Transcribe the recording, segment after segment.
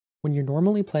When you're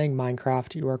normally playing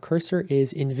Minecraft, your cursor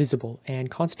is invisible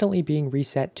and constantly being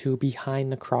reset to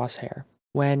behind the crosshair.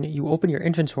 When you open your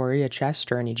inventory, a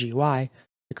chest, or any GUI,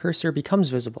 the cursor becomes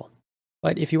visible.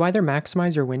 But if you either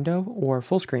maximize your window or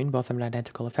full screen, both have an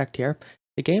identical effect here,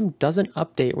 the game doesn't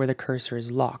update where the cursor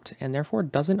is locked, and therefore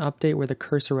doesn't update where the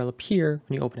cursor will appear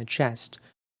when you open a chest.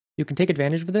 You can take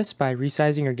advantage of this by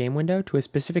resizing your game window to a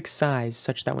specific size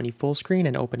such that when you full screen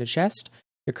and open a chest,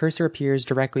 your cursor appears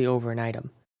directly over an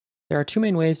item. There are two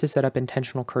main ways to set up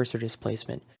intentional cursor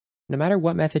displacement. No matter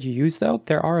what method you use though,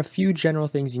 there are a few general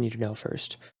things you need to know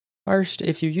first. First,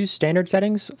 if you use standard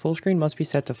settings, full screen must be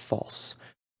set to false.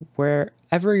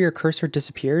 Wherever your cursor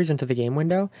disappears into the game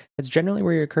window, that's generally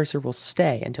where your cursor will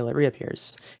stay until it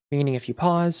reappears. Meaning if you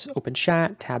pause, open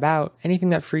chat, tab out, anything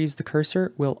that frees the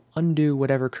cursor will undo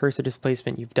whatever cursor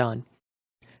displacement you've done.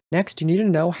 Next, you need to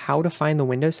know how to find the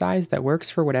window size that works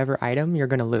for whatever item you're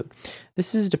going to loot.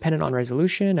 This is dependent on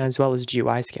resolution as well as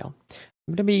GUI scale.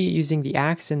 I'm going to be using the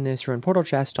axe in this ruined portal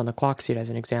chest on the clock seat as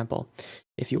an example.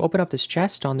 If you open up this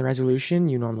chest on the resolution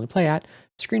you normally play at,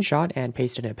 screenshot, and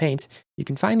paste it in Paint, you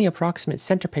can find the approximate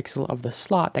center pixel of the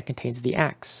slot that contains the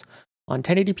axe. On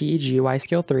 1080p GUI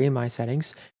scale 3 in my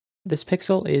settings, this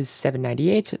pixel is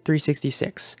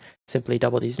 798/366. Simply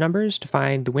double these numbers to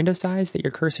find the window size that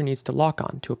your cursor needs to lock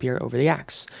on to appear over the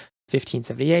axe,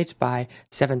 1578 by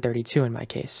 732 in my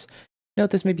case.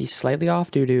 Note this may be slightly off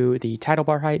due to the title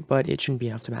bar height, but it shouldn't be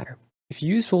enough to matter. If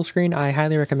you use full screen, I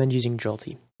highly recommend using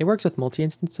julti. It works with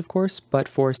multi-instance of course, but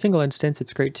for a single instance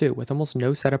it's great too, with almost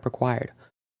no setup required.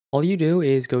 All you do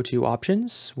is go to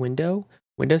Options, Window,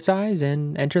 Window Size,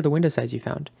 and enter the window size you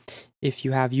found. If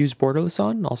you have Use Borderless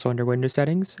on, also under Window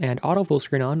Settings, and Auto Full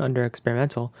Screen on under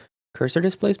Experimental, cursor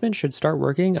displacement should start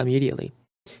working immediately.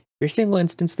 If you're single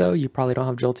instance though, you probably don't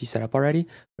have julti set up already,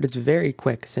 but it's very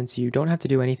quick since you don't have to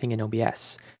do anything in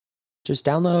OBS. Just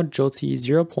download julti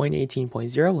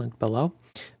 0.18.0 linked below.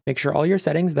 Make sure all your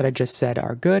settings that I just said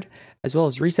are good, as well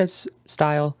as resets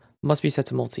style must be set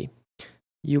to multi.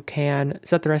 You can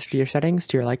set the rest of your settings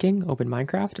to your liking, open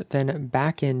Minecraft, then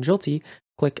back in julti,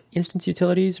 click Instance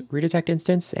Utilities, Redetect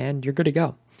Instance, and you're good to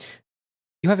go.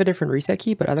 You have a different reset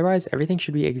key, but otherwise everything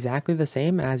should be exactly the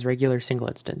same as regular single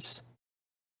instance.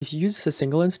 If you use a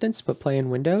single instance but play in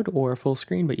windowed or full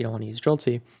screen but you don't want to use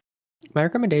julti, my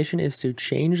recommendation is to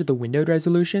change the windowed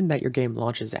resolution that your game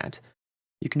launches at.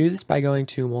 You can do this by going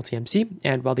to Multi-MC,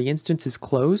 and while the instance is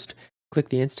closed, click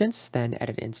the instance, then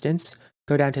Edit Instance,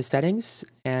 go down to Settings,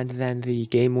 and then the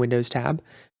Game Windows tab,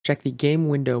 check the Game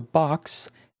Window box,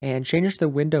 and change the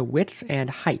window width and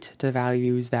height to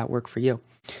values that work for you.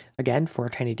 Again, for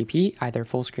 1080p, either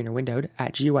full screen or windowed,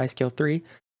 at GUI scale 3,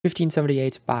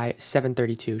 1578 by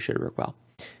 732 should work well.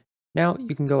 Now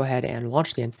you can go ahead and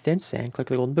launch the instance and click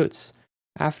the golden boots.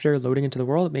 After loading into the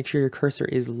world, make sure your cursor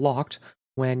is locked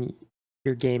when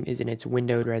your game is in its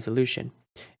windowed resolution,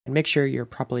 and make sure you're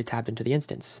properly tabbed into the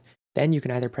instance. Then you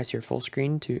can either press your full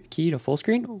screen key to full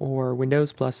screen or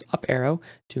Windows plus up arrow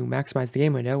to maximize the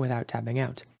game window without tabbing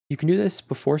out. You can do this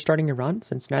before starting your run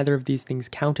since neither of these things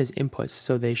count as inputs,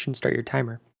 so they shouldn't start your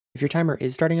timer. If your timer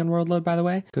is starting on world load, by the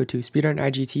way, go to Speedrun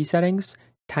IGT settings,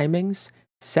 timings,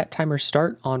 set timer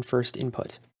start on first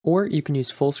input. Or you can use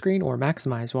full screen or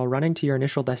maximize while running to your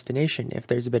initial destination if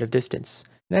there's a bit of distance.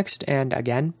 Next, and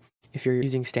again, if you're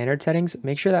using standard settings,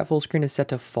 make sure that full screen is set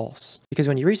to false, because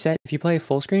when you reset, if you play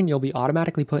full screen, you'll be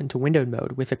automatically put into windowed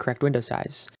mode with the correct window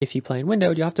size. If you play in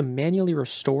windowed, you'll have to manually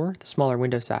restore the smaller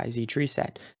window size each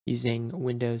reset. Using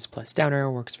Windows plus down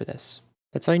arrow works for this.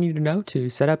 That's all you need to know to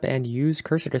set up and use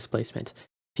cursor displacement.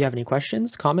 If you have any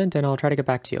questions, comment and I'll try to get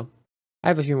back to you. I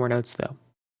have a few more notes though.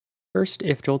 First,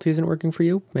 if julti isn't working for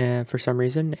you for some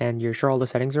reason and you're sure all the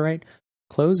settings are right,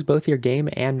 close both your game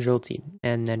and julti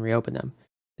and then reopen them.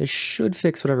 This should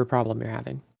fix whatever problem you're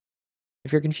having.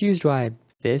 If you're confused why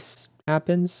this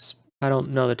happens, I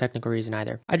don't know the technical reason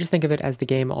either. I just think of it as the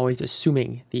game always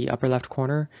assuming the upper left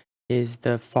corner is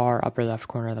the far upper left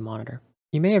corner of the monitor.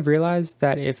 You may have realized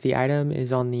that if the item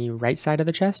is on the right side of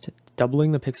the chest,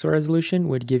 doubling the pixel resolution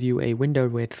would give you a window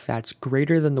width that's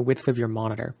greater than the width of your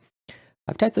monitor.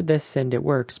 I've tested this and it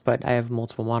works, but I have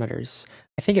multiple monitors.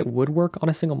 I think it would work on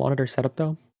a single monitor setup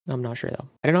though. I'm not sure though.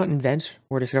 I did not invent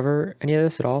or discover any of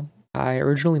this at all. I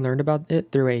originally learned about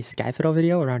it through a Skyfiddle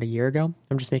video around a year ago.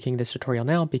 I'm just making this tutorial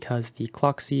now because the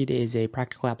clock seed is a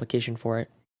practical application for it.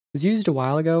 It was used a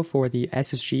while ago for the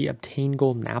SSG Obtain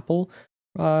Golden Apple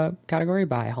category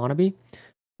by Hanabi.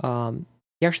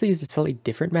 He actually used a slightly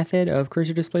different method of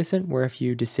cursor displacement where if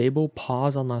you disable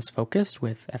pause unless focused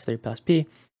with F3 plus P,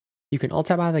 you can alt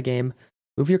tab out of the game,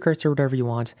 move your cursor whatever you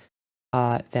want,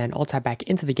 then alt tab back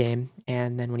into the game,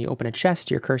 and then when you open a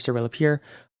chest, your cursor will appear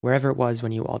wherever it was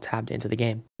when you alt-tabbed into the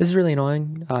game. This is really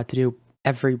annoying to do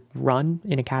every run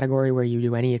in a category where you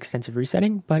do any extensive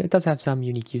resetting, but it does have some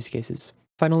unique use cases.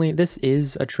 Finally, this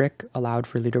is a trick allowed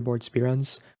for leaderboard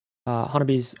speedruns.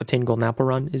 Hanabi's Obtain Golden Apple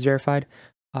run is verified.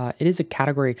 It is a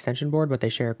category extension board, but they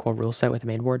share a core rule set with the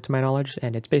main board to my knowledge,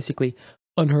 and it's basically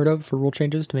unheard of for rule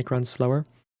changes to make runs slower.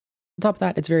 On top of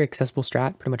that, it's a very accessible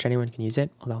strat. Pretty much anyone can use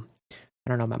it, although I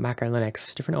don't know about Mac or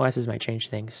Linux. Different OSs might change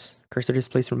things. Cursor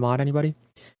displacement mod, anybody?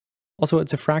 Also,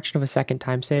 it's a fraction of a second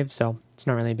time save, so it's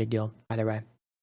not really a big deal either way.